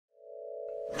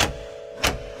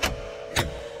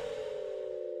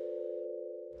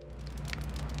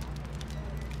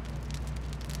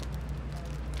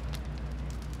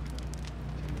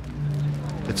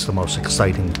It's the most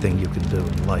exciting thing you can do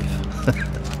in life.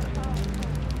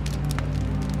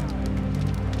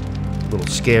 A little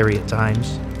scary at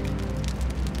times,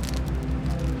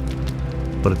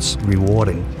 but it's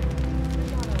rewarding.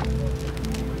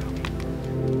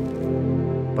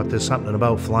 But there's something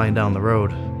about flying down the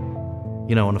road,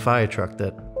 you know, in a fire truck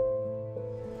that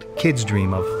kids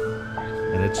dream of,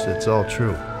 and it's all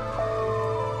true.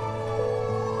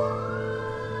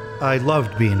 I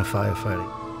loved being a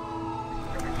firefighter.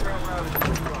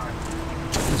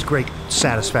 It's great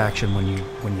satisfaction when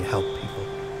you help people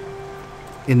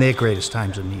in their greatest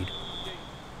times of need.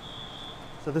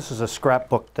 So this is a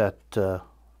scrapbook that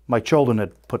my children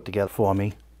had put together for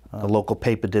me. The local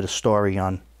paper did a story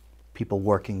on people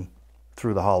working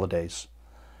through the holidays,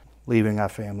 leaving our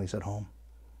families at home.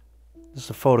 This is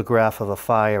a photograph of a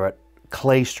fire at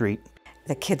Clay Street.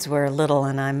 The kids were little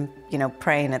and I'm,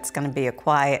 praying it's going to be a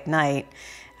quiet night.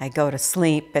 I go to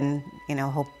sleep and,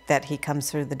 hope that he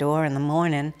comes through the door in the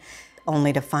morning,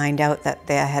 only to find out that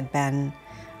there had been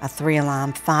a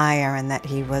 3-alarm fire and that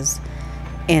he was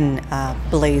in a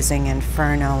blazing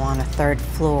inferno on a 3rd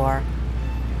floor.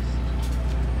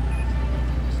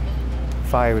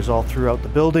 Fire is all throughout the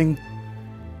building,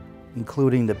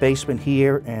 including the basement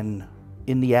here and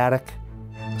in the attic.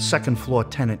 The 2nd floor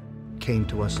tenant came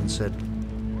to us and said,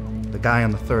 the guy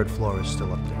on the 3rd floor is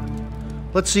still up there.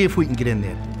 Let's see if we can get in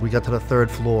there. We got to the 3rd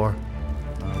floor,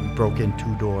 we broke in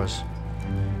 2 doors,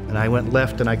 and I went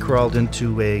left and I crawled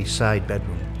into a side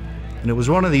bedroom. And it was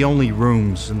one of the only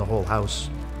rooms in the whole house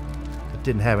that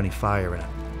didn't have any fire in it.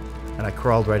 And I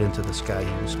crawled right into this guy.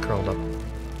 He was curled up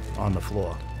on the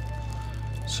floor.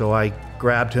 So I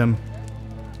grabbed him,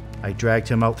 I dragged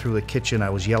him out through the kitchen. I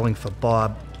was yelling for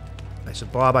Bob. I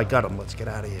said, Bob, I got him, let's get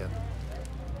out of here.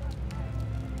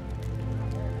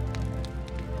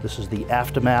 This is the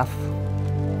aftermath.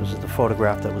 This is the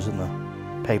photograph that was in the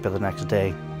paper the next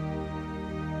day.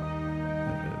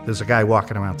 There's a guy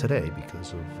walking around today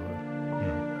because of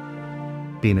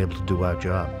being able to do our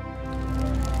job.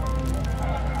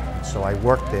 So I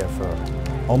worked there for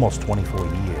almost 24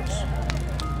 years.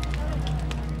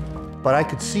 But I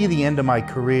could see the end of my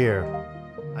career.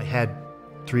 I had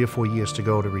 3 or 4 years to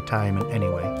go to retirement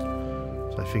anyway.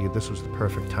 So I figured this was the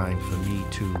perfect time for me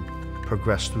to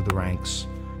progress through the ranks.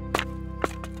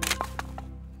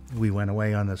 We went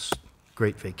away on this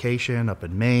great vacation up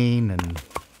in Maine, and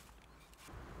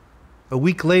a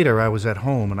week later I was at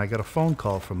home and I got a phone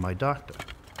call from my doctor.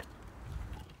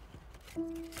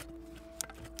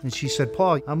 And she said,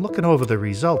 Paul, I'm looking over the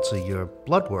results of your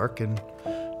blood work and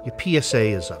your PSA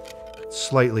is up.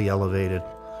 Slightly elevated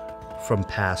from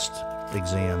past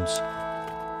exams.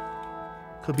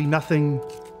 Could be nothing.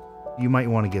 You might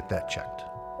want to get that checked.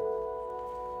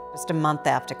 Just a month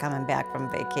after coming back from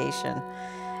vacation,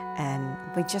 and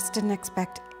we just didn't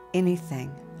expect anything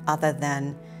other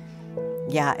than,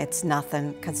 yeah, it's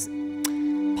nothing, because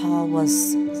Paul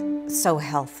was so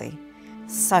healthy.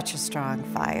 Such a strong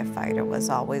firefighter, was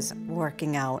always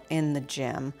working out in the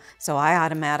gym. So I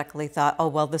automatically thought, oh,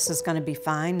 well, this is going to be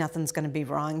fine. Nothing's going to be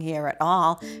wrong here at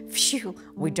all. Phew,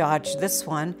 we dodged this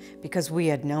one because we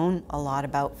had known a lot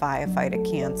about firefighter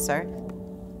cancer.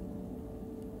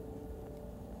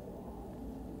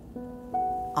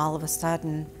 All of a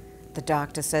sudden, the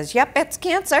doctor says, yep, it's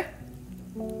cancer.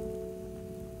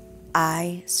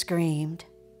 I screamed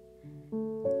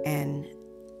and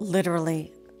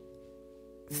literally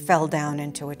fell down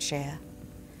into a chair.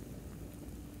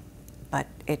 But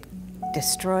it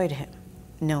destroyed him,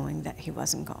 knowing that he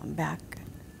wasn't going back.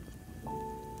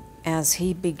 As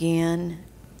he began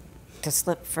to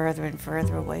slip further and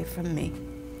further away from me,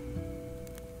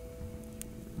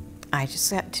 I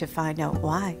just had to find out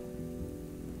why.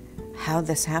 How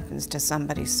this happens to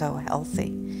somebody so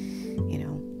healthy,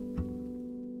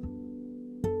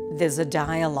 There's a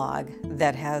dialogue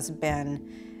that has been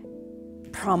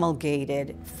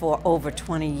promulgated for over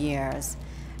 20 years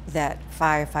that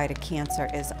firefighter cancer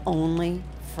is only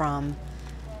from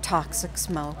toxic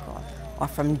smoke or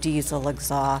from diesel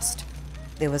exhaust.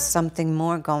 There was something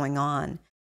more going on.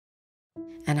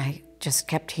 And I just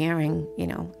kept hearing,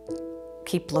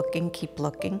 keep looking, keep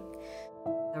looking.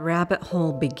 The rabbit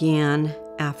hole began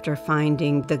after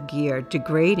finding the gear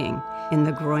degrading in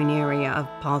the groin area of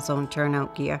Paul's own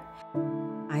turnout gear.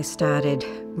 I started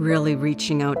really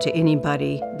reaching out to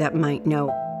anybody that might know,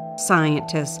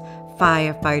 scientists,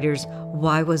 firefighters,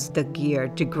 why was the gear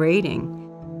degrading?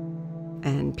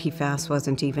 And PFAS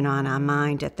wasn't even on our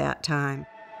mind at that time.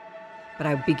 But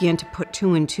I began to put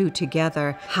 2 and 2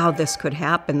 together, how this could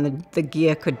happen. The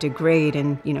gear could degrade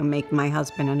and, make my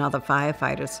husband and other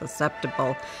firefighters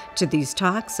susceptible to these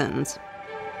toxins.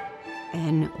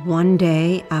 And one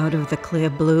day, out of the clear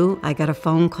blue, I got a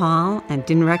phone call and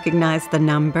didn't recognize the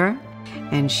number.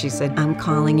 And she said, I'm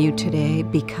calling you today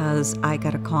because I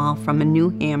got a call from a New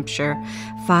Hampshire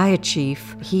fire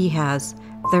chief. He has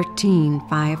 13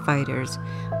 firefighters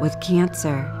with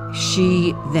cancer.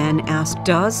 She then asked,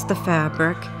 does the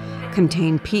fabric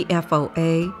contain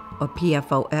PFOA or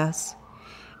PFOS?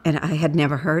 And I had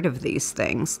never heard of these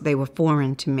things. They were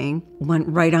foreign to me. Went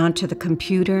right onto the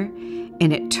computer,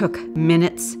 and it took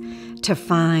minutes to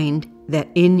find that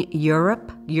in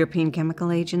Europe, European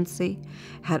Chemical Agency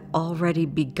had already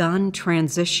begun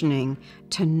transitioning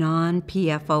to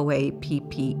non-PFOA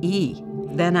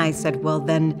PPE. Then I said, well,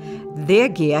 then their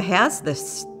gear has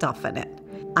this stuff in it.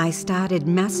 I started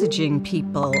messaging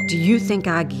people, do you think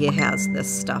our gear has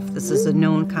this stuff? This is a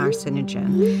known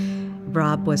carcinogen.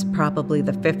 Rob was probably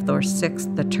the 5th or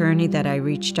 6th attorney that I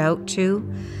reached out to.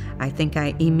 I think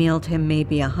I emailed him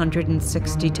maybe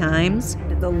 160 times.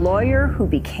 The lawyer who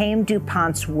became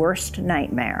DuPont's worst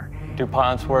nightmare.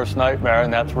 DuPont's worst nightmare,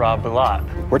 and that's Rob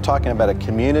Bilott. We're talking about a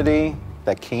community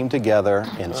that came together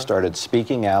and started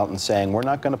speaking out and saying, we're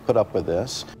not going to put up with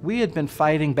this. We had been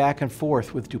fighting back and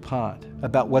forth with DuPont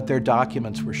about what their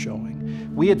documents were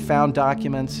showing. We had found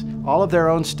documents, all of their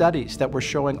own studies that were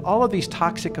showing all of these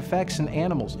toxic effects in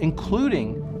animals,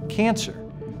 including cancer.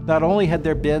 Not only had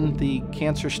there been the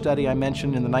cancer study I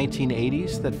mentioned in the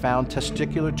 1980s that found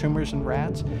testicular tumors in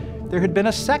rats, there had been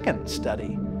a second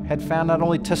study had found not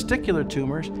only testicular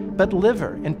tumors, but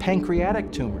liver and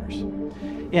pancreatic tumors.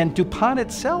 And DuPont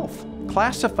itself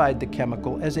classified the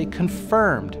chemical as a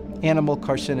confirmed animal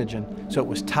carcinogen. So it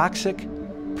was toxic,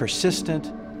 persistent,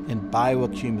 and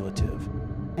bioaccumulative.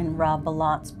 In Rob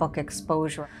Bilott's book,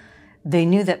 Exposure, they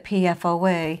knew that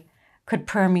PFOA could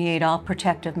permeate all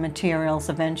protective materials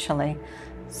eventually,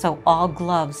 so all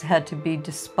gloves had to be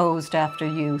disposed after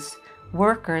use.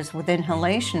 Workers with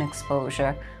inhalation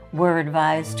exposure were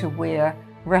advised to wear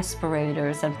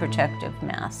respirators and protective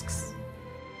masks.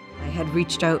 I had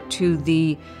reached out to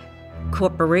the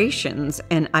corporations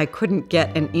and I couldn't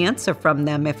get an answer from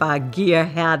them if our gear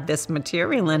had this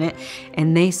material in it,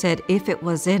 and they said if it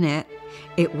was in it,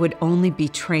 it would only be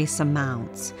trace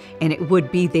amounts, and it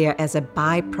would be there as a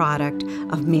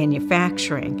byproduct of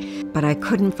manufacturing. But I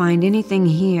couldn't find anything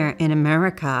here in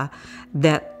America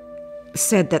that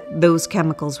said that those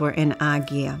chemicals were in our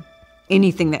gear.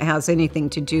 Anything that has anything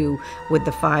to do with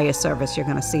the fire service, you're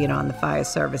going to see it on the fire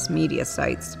service media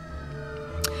sites.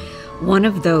 One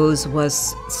of those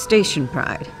was Station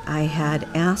Pride. I had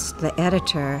asked the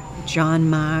editor, John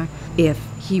Marr, if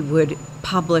he would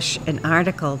publish an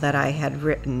article that I had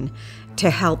written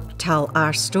to help tell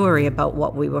our story about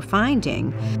what we were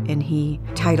finding, and he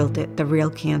titled it, The Real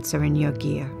Cancer in Your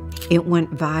Gear. It went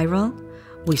viral.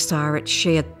 We saw it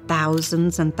shared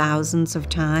thousands and thousands of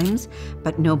times,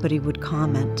 but nobody would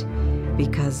comment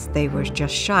because they were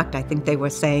just shocked. I think they were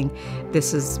saying,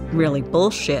 this is really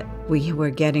bullshit. We were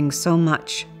getting so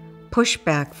much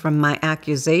pushback from my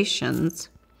accusations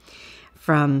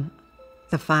from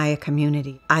the fire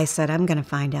community. I said, I'm going to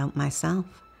find out myself.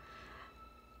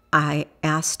 I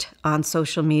asked on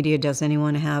social media, does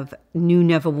anyone have new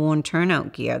never-worn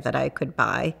turnout gear that I could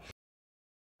buy?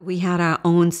 We had our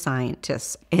own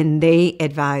scientists, and they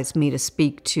advised me to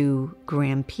speak to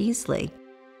Graham Peasley.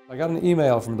 I got an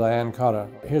email from Diane Cotter.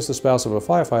 Here's the spouse of a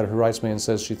firefighter who writes me and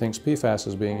says she thinks PFAS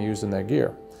is being used in their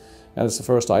gear. And it's the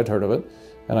first I'd heard of it.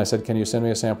 And I said, can you send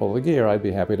me a sample of the gear? I'd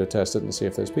be happy to test it and see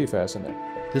if there's PFAS in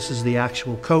it. This is the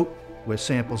actual coat where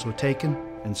samples were taken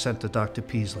and sent to Dr.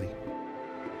 Peasley.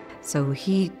 So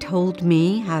he told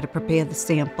me how to prepare the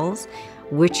samples,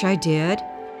 which I did.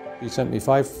 He sent me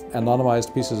 5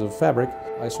 anonymized pieces of fabric.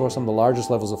 I saw some of the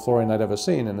largest levels of fluorine I'd ever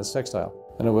seen in this textile.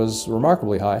 And it was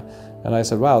remarkably high. And I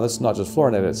said, wow, that's not just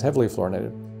fluorinated, it's heavily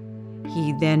fluorinated.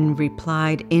 He then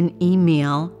replied in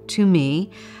email to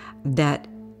me that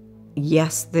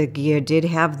yes, the gear did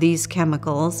have these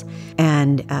chemicals,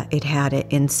 and it had it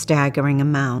in staggering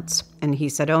amounts. And he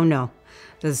said, oh no,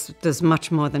 there's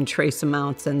much more than trace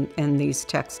amounts in these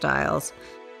textiles.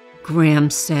 Graham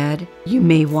said, you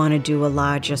may want to do a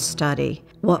larger study.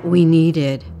 What we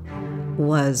needed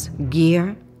was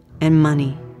gear and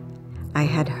money. I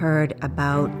had heard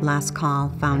about Last Call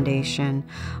Foundation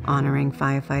honoring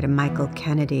firefighter Michael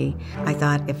Kennedy. I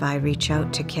thought if I reach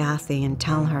out to Kathy and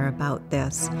tell her about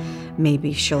this,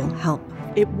 maybe she'll help.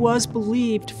 It was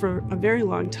believed for a very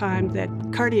long time that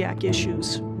cardiac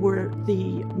issues were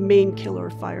the main killer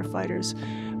of firefighters.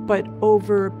 But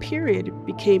over a period, it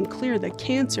became clear that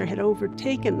cancer had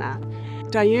overtaken that.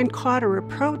 Diane Cotter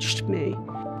approached me.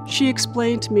 She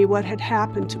explained to me what had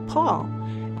happened to Paul.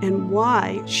 and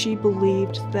why she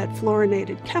believed that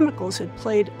fluorinated chemicals had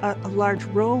played a large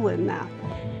role in that.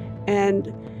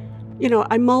 And, you know,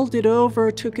 I mulled it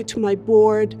over, took it to my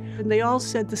board, and they all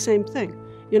said the same thing.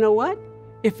 You know what?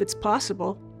 If it's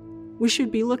possible, we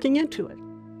should be looking into it.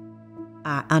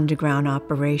 Our underground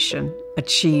operation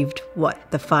achieved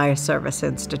what the fire service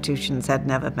institutions had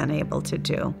never been able to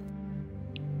do.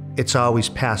 It's always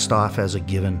passed off as a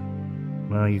given.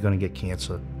 Well, you're going to get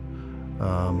cancer.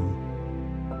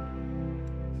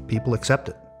 People accept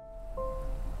it.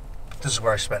 This is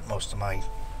where I spent most of my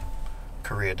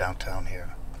career downtown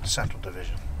here, Central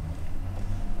Division.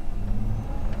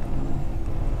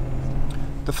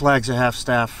 The flags are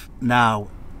half-staff now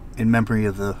in memory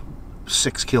of the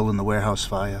 6 killed in the warehouse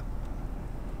fire.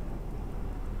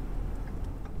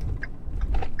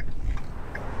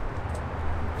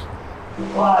 You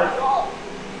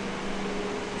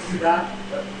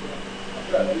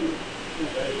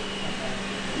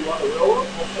want the real world?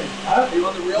 Huh? You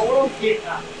want the real world?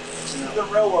 Yeah. The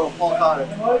real world, Paul Carter.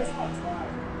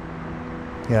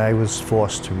 Yeah, I was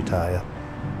forced to retire.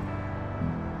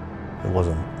 It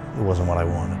wasn't what I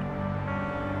wanted.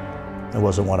 It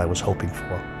wasn't what I was hoping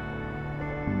for.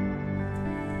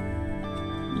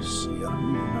 Let's see, I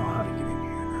don't even know how to get in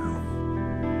here now.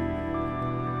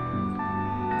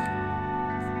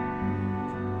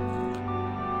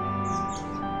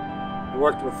 I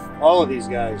worked with all of these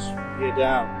guys here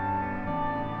down.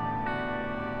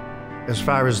 As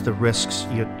far as the risks,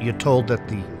 you're told that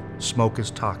the smoke is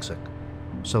toxic.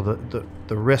 So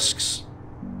the risks,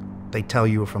 they tell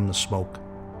you, are from the smoke,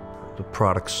 the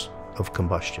products of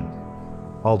combustion,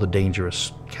 all the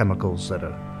dangerous chemicals that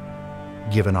are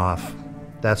given off.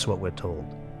 That's what we're told.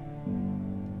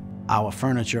 Our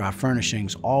furniture, our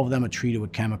furnishings, all of them are treated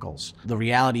with chemicals. The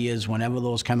reality is, whenever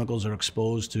those chemicals are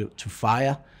exposed to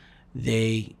fire,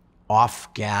 they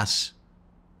off-gas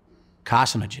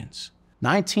carcinogens.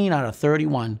 19 out of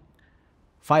 31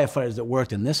 firefighters that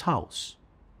worked in this house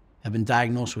have been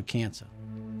diagnosed with cancer.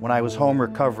 When I was home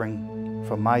recovering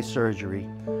from my surgery,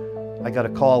 I got a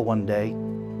call one day,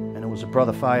 and it was a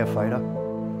brother firefighter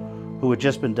who had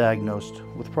just been diagnosed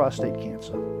with prostate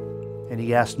cancer. And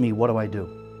he asked me, what do I do?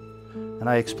 And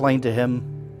I explained to him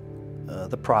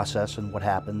the process and what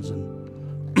happens.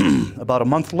 And about a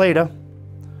month later,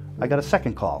 I got a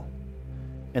second call.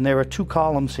 And there are 2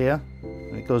 columns here.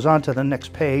 And it goes on to the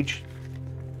next page.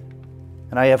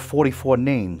 And I have 44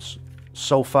 names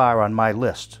so far on my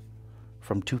list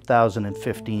from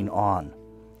 2015 on.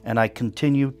 And I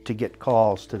continue to get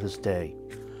calls to this day.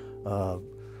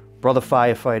 Brother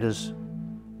firefighters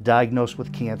diagnosed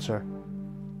with cancer,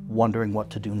 wondering what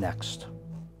to do next.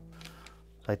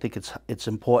 I think it's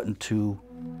important to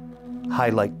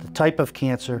highlight the type of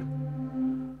cancer,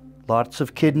 lots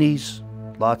of kidneys,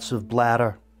 lots of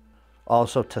bladder,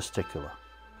 also testicular.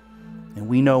 And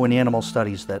we know in animal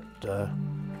studies that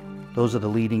those are the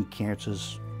leading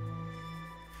cancers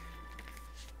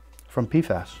from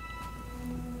PFAS.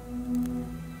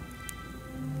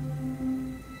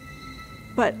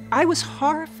 But I was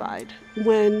horrified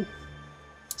when,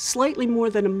 slightly more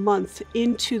than a month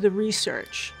into the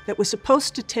research that was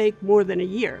supposed to take more than a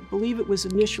year, I believe it was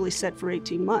initially set for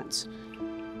 18 months,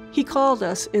 he called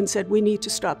us and said, we need to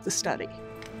stop the study.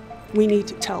 We need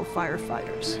to tell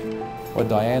firefighters. What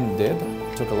Diane did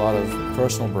took a lot of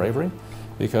personal bravery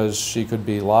because she could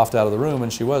be laughed out of the room,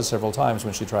 and she was several times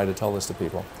when she tried to tell this to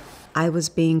people. I was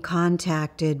being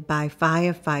contacted by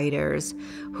firefighters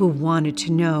who wanted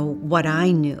to know what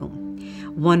I knew.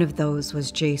 One of those was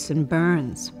Jason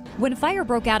Burns. When fire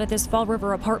broke out at this Fall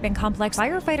River apartment complex,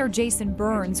 firefighter Jason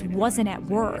Burns wasn't at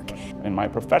work. In my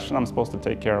profession, I'm supposed to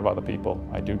take care of other people.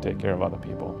 I do take care of other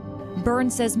people.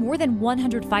 Burns says more than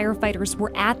 100 firefighters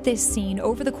were at this scene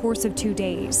over the course of 2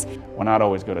 days. We're not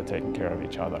always good at taking care of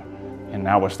each other. And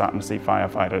now we're starting to see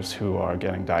firefighters who are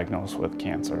getting diagnosed with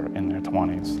cancer in their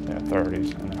 20s, their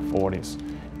 30s, and their 40s.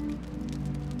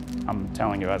 I'm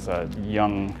telling you, as a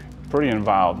young, pretty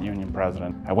involved union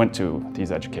president, I went to these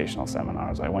educational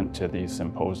seminars, I went to these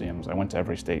symposiums, I went to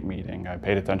every state meeting, I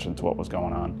paid attention to what was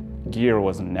going on. Gear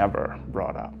was never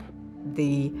brought up.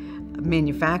 The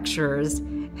manufacturers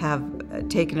have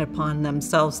taken it upon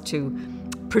themselves to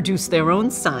produce their own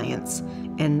science,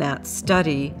 and that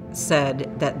study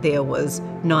said that there was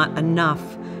not enough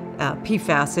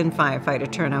PFAS in firefighter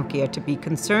turnout gear to be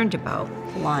concerned about.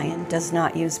 Lion does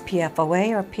not use PFOA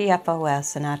or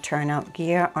PFOS in our turnout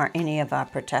gear or any of our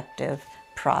protective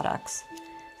products.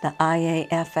 The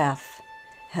IAFF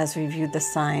has reviewed the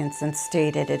science and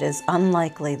stated it is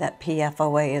unlikely that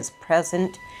PFOA is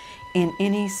present in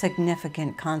any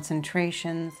significant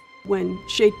concentrations. When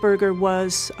Schaetberger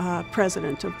was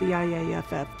president of the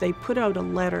IAFF, they put out a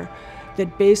letter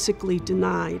that basically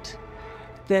denied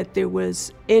that there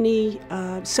was any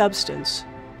substance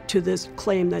to this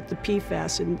claim that the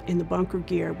PFAS in the bunker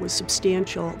gear was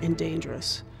substantial and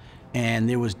dangerous. And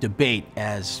there was debate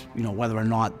as, whether or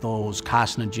not those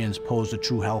carcinogens posed a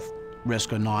true health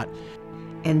risk or not.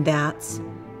 And that's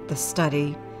the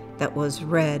study that was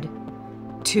read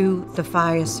to the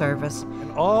fire service.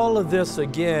 And all of this,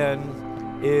 again,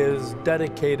 is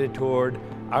dedicated toward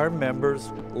our members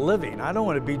living. I don't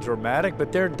want to be dramatic,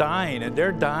 but they're dying, and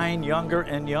they're dying younger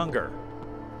and younger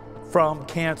from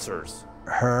cancers.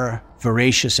 Her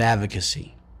voracious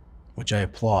advocacy, which I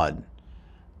applaud,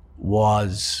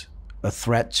 was a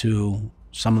threat to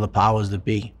some of the powers that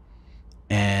be,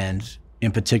 and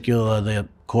in particular the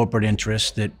corporate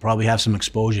interests that probably have some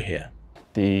exposure here.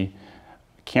 The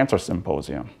cancer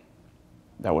symposium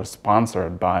that was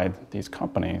sponsored by these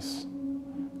companies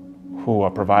who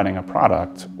are providing a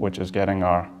product which is getting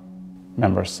our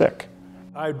members sick.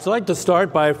 I'd like to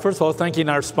start by, first of all, thanking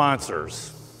our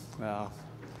sponsors.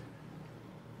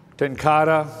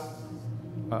 Tenkata,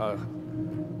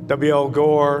 W.L.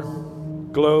 Gore,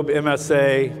 Globe,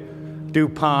 MSA,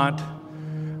 DuPont.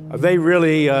 They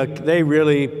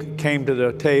really came to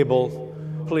the table.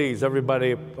 Please,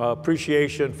 everybody,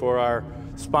 appreciation for our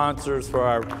sponsors for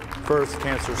our first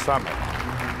Cancer Summit.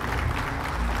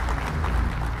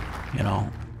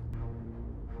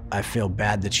 I feel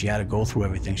bad that she had to go through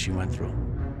everything she went through.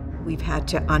 We've had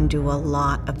to undo a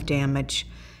lot of damage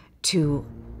to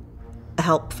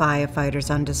help firefighters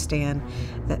understand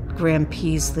that Graham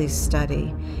Peasley's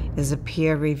study is a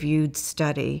peer-reviewed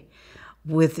study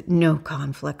with no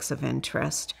conflicts of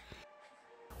interest.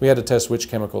 We had to test which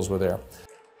chemicals were there.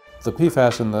 The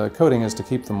PFAS in the coating is to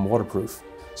keep them waterproof.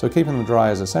 So keeping them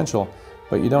dry is essential,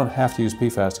 but you don't have to use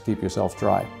PFAS to keep yourself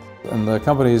dry. And the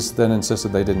companies then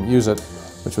insisted they didn't use it,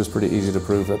 which was pretty easy to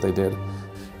prove that they did.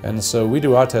 And so we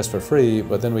do our test for free,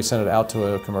 but then we send it out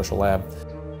to a commercial lab.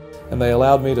 And they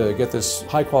allowed me to get this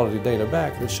high-quality data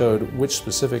back that showed which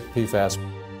specific PFAS.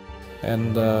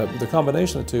 And the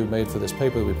combination of the two made for this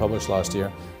paper that we published last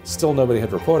year. Still nobody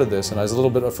had reported this, and I was a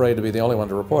little bit afraid to be the only one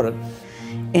to report it.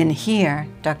 In here,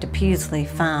 Dr. Peasley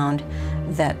found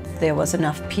that there was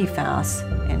enough PFAS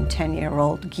in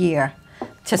 10-year-old gear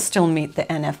to still meet the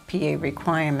NFPA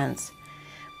requirements.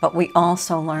 But we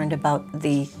also learned about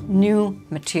the new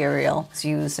materials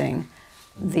using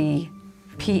the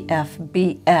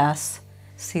PFBS.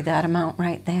 See that amount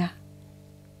right there?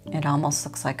 It almost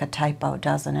looks like a typo,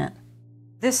 doesn't it?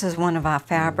 This is one of our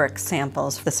fabric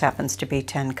samples. This happens to be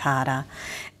Tenkata.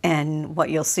 And what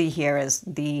you'll see here is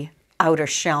the outer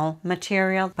shell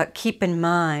material. But keep in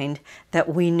mind that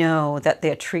we know that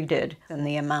they're treated in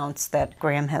the amounts that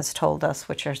Graham has told us,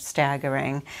 which are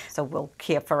staggering. So we'll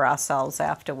care for ourselves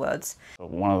afterwards.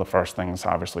 One of the first things,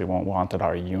 obviously, we wanted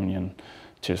our union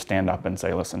to stand up and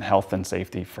say, listen, health and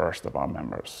safety first of our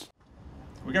members.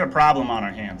 We got a problem on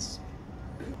our hands.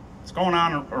 It's going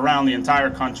on around the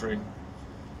entire country.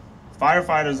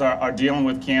 Firefighters are dealing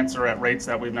with cancer at rates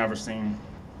that we've never seen.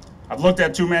 I've looked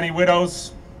at too many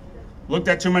widows, looked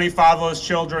at too many fatherless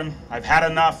children. I've had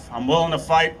enough. I'm willing to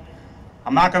fight.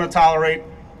 I'm not going to tolerate,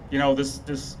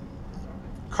 this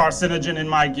carcinogen in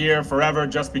my gear forever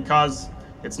just because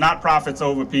it's not profits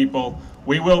over people.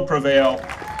 We will prevail.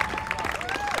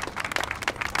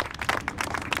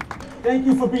 Thank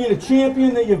you for being a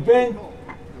champion that you've been.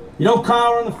 You don't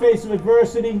cower in the face of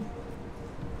adversity.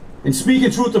 And speaking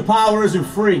truth to power isn't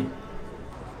free.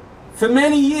 For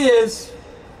many years,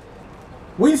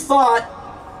 we thought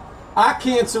our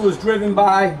cancer was driven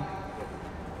by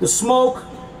the smoke,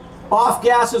 off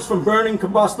gases from burning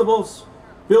combustibles,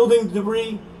 building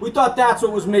debris. We thought that's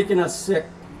what was making us sick.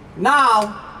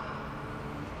 Now,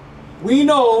 we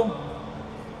know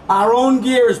our own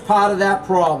gear is part of that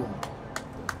problem.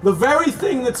 The very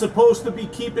thing that's supposed to be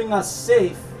keeping us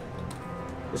safe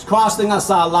is costing us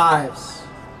our lives.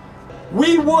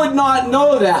 We would not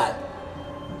know that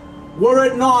were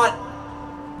it not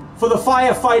for the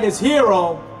firefighter's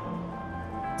hero,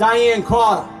 Diane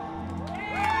Carter.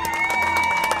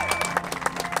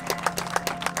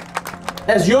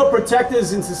 As your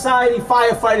protectors in society,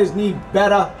 firefighters need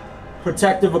better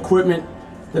protective equipment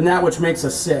than that which makes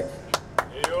us sick.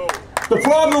 The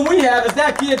problem we have is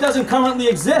that gear doesn't currently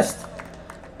exist.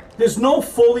 There's no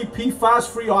fully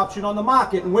PFAS-free option on the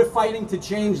market, and we're fighting to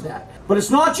change that. But it's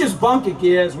not just bunker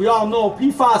gear. As we all know,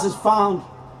 PFAS is found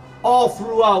all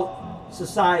throughout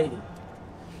society.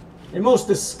 And most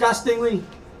disgustingly,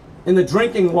 in the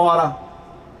drinking water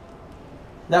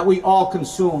that we all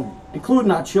consume,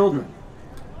 including our children.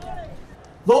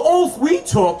 The oath we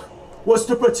took was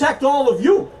to protect all of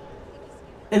you.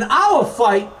 And our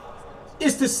fight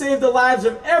is to save the lives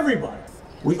of everybody.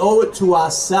 We owe it to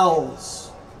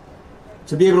ourselves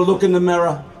to be able to look in the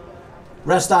mirror,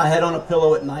 rest our head on a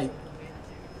pillow at night,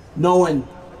 knowing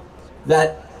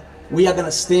that we are going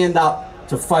to stand up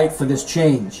to fight for this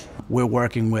change. We're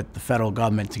working with the federal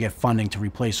government to get funding to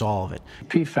replace all of it.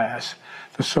 PFAS,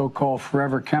 the so-called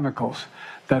forever chemicals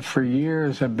that for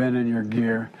years have been in your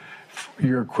gear,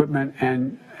 your equipment,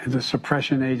 and the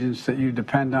suppression agents that you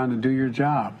depend on to do your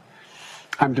job.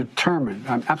 I'm determined,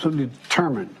 I'm absolutely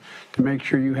determined to make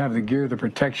sure you have the gear that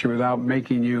protects you without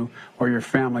making you or your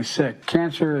family sick.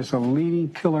 Cancer is a leading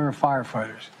killer of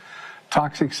firefighters.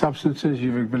 Toxic substances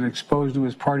you've been exposed to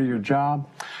as part of your job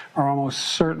are almost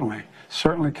certainly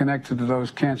connected to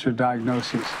those cancer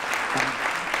diagnoses.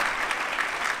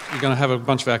 You're going to have a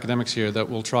bunch of academics here that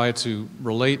will try to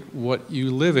relate what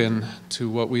you live in to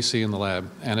what we see in the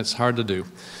lab, and it's hard to do.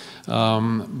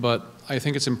 But I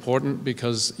think it's important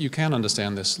because you can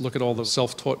understand this. Look at all the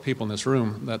self-taught people in this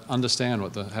room that understand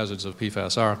what the hazards of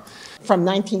PFAS are. From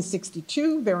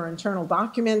 1962, there are internal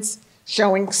documents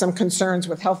showing some concerns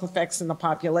with health effects in the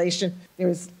population.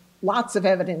 There's lots of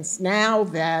evidence now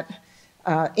that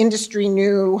industry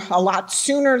knew a lot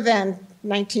sooner than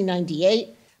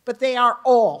 1998, but they are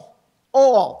all,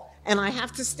 and I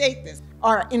have to state this,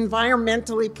 are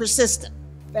environmentally persistent.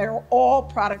 They're all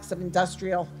products of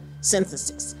industrial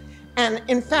synthesis. And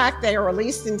in fact, they are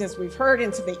released, into, as we've heard,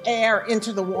 into the air,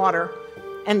 into the water,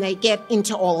 and they get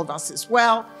into all of us as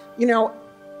well. You know,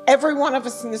 every one of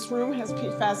us in this room has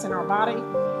PFAS in our body.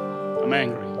 I'm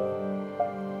angry.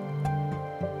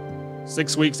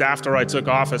 6 weeks after I took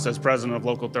office as president of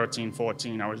Local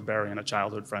 1314, I was burying a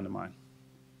childhood friend of mine.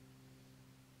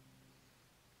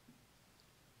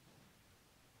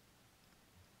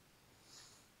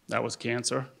 That was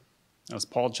cancer. That was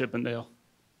Paul Chippendale.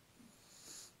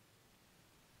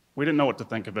 We didn't know what to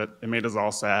think of it. It made us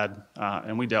all sad,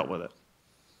 and we dealt with it.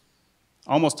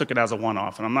 Almost took it as a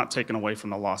one-off, and I'm not taking away from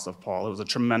the loss of Paul. It was a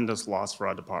tremendous loss for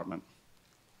our department.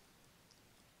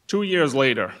 2 years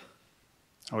later,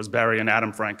 I was burying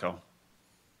Adam Franco,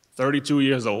 32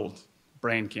 years old,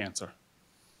 brain cancer.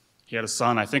 He had a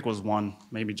son, I think was 1,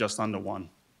 maybe just under 1.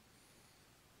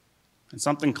 And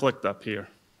something clicked up here.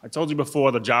 I told you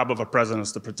before, the job of a president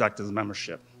is to protect his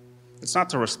membership. It's not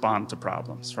to respond to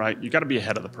problems, right? You gotta be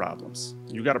ahead of the problems.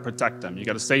 You gotta protect them. You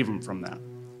gotta save them from that.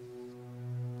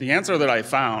 The answer that I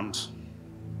found,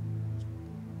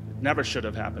 it never should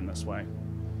have happened this way.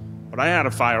 But I had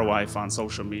a fire wife on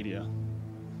social media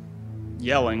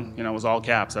yelling, you know, it was all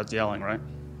caps, that's yelling, right?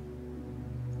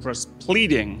 For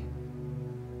pleading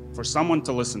for someone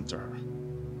to listen to her.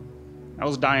 That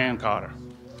was Diane Carter.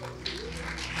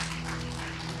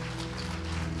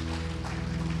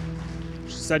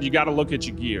 She said, you gotta look at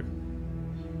your gear.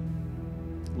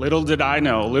 Little did I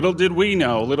know, little did we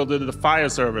know, little did the fire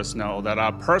service know that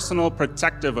our personal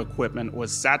protective equipment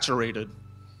was saturated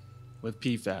with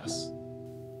PFAS.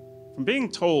 From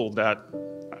being told that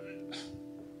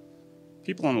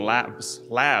people in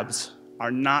labs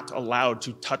are not allowed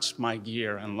to touch my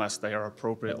gear unless they are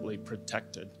appropriately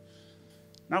protected.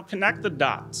 Now connect the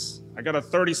dots. I got a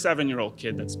 37-year-old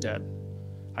kid that's dead.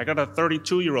 I got a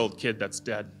 32-year-old kid that's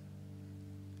dead.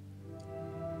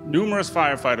 Numerous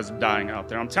firefighters are dying out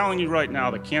there. I'm telling you right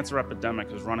now, the cancer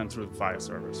epidemic is running through the fire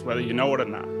service, whether you know it or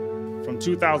not. From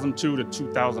 2002 to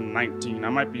 2019, I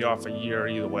might be off a year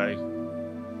either way,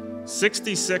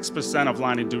 66% of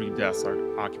line of duty deaths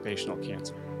are occupational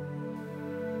cancer.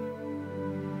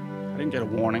 I didn't get a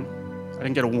warning. I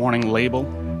didn't get a warning label.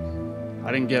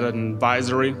 I didn't get an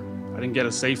advisory. I didn't get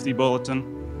a safety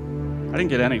bulletin. I didn't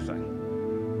get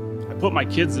anything. I put my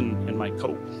kids in my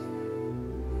coat.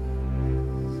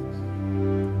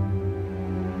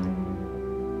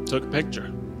 Took a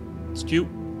picture. It's cute.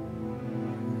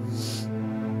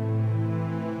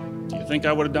 Do you think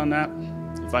I would have done that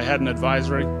if I had an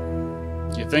advisory?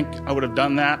 Do you think I would have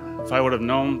done that if I would have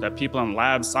known that people in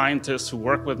labs, scientists who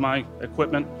work with my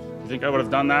equipment, do you think I would have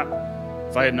done that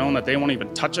if I had known that they won't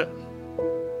even touch it?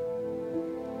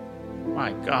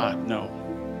 My God, no.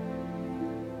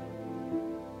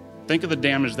 Think of the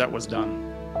damage that was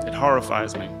done. It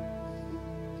horrifies me.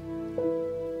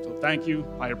 So thank you,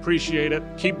 I appreciate it.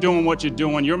 Keep doing what you're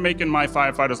doing. You're making my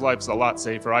firefighters' lives a lot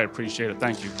safer. I appreciate it,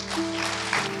 thank you.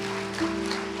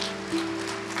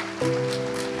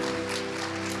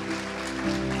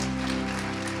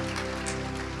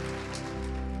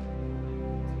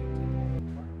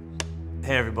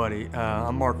 Hey everybody,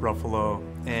 I'm Mark Ruffalo.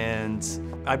 and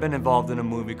I've been involved in a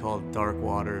movie called Dark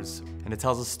Waters, and it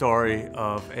tells a story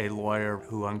of a lawyer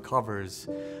who uncovers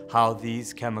how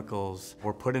these chemicals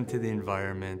were put into the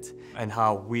environment and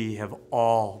how we have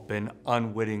all been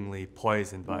unwittingly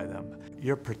poisoned by them.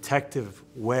 Your protective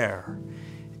wear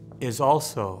is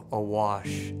also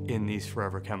awash in these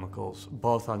forever chemicals,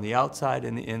 both on the outside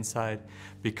and the inside,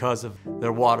 because of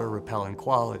their water-repellent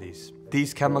qualities.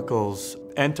 These chemicals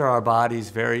enter our bodies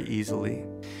very easily,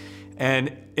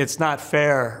 and it's not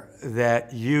fair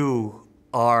that you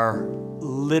are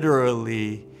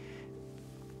literally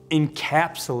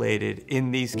encapsulated in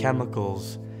these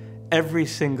chemicals every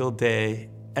single day,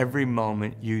 every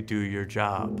moment you do your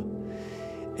job.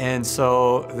 And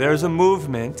so there's a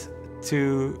movement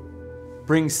to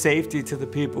bring safety to the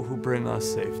people who bring us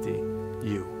safety,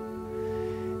 you.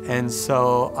 And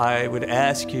so I would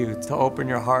ask you to open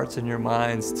your hearts and your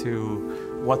minds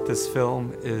to what this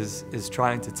film is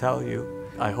trying to tell you.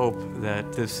 I hope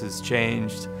that this has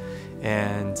changed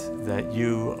and that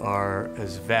you are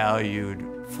as valued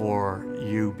for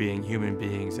you being human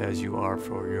beings as you are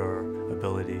for your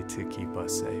ability to keep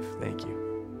us safe. Thank you.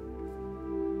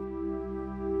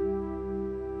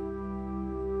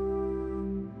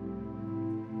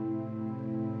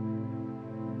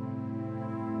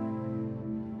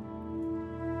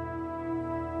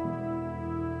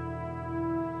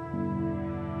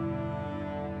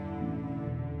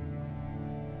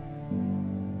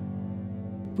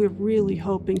 We're really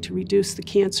hoping to reduce the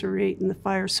cancer rate in the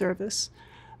fire service.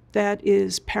 That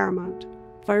is paramount.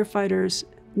 Firefighters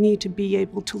need to be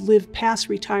able to live past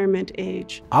retirement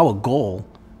age. Our goal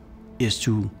is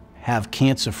to have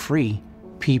cancer-free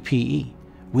PPE.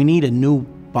 We need a new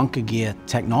bunker gear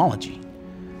technology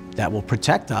that will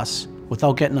protect us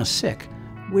without getting us sick.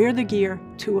 Wear the gear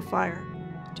to a fire.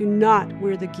 Do not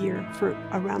wear the gear for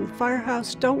around the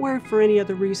firehouse. Don't wear it for any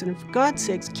other reason. And for God's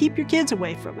sakes, keep your kids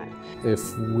away from it.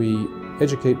 If we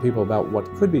educate people about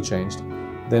what could be changed,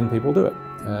 then people do it,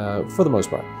 for the most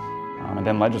part. And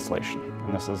then legislation.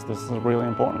 And this is a really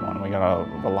important one. We gotta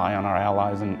rely on our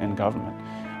allies in government.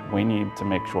 We need to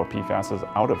make sure PFAS is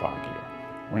out of our gear.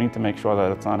 We need to make sure that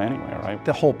it's not anywhere, right?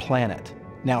 The whole planet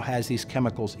now has these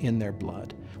chemicals in their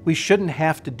blood. We shouldn't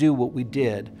have to do what we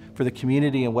did for the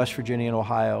community in West Virginia and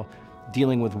Ohio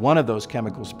dealing with one of those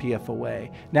chemicals,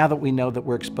 PFOA, now that we know that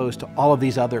we're exposed to all of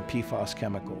these other PFAS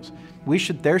chemicals.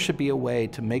 There should be a way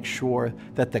to make sure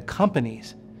that the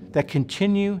companies that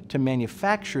continue to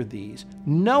manufacture these,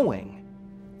 knowing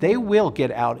they will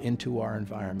get out into our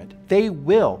environment, they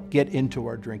will get into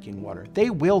our drinking water,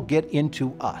 they will get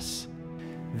into us,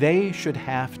 they should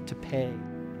have to pay.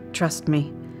 Trust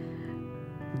me,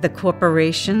 the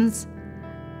corporations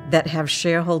that have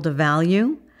shareholder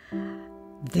value,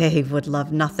 they would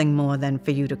love nothing more than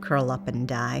for you to curl up and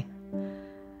die.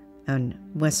 And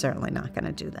we're certainly not going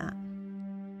to do that.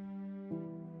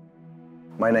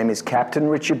 My name is Captain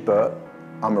Richard Burt.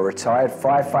 I'm a retired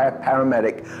firefighter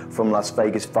paramedic from Las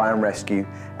Vegas Fire and Rescue,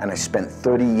 and I spent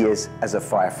 30 years as a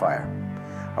firefighter.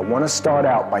 I want to start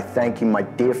out by thanking my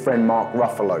dear friend Mark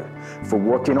Ruffalo for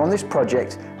working on this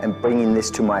project and bringing this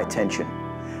to my attention.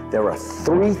 There are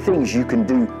 3 things you can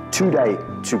do today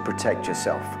to protect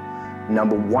yourself.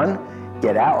 Number 1,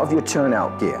 get out of your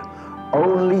turnout gear.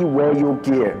 Only wear your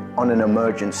gear on an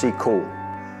emergency call.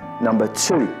 Number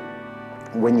 2,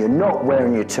 when you're not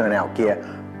wearing your turnout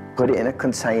gear, put it in a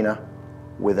container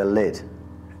with a lid.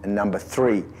 And number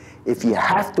 3, if you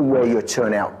have to wear your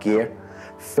turnout gear,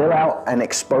 fill out an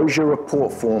exposure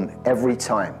report form every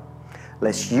time.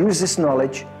 Let's use this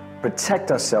knowledge,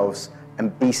 protect ourselves,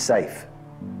 and be safe.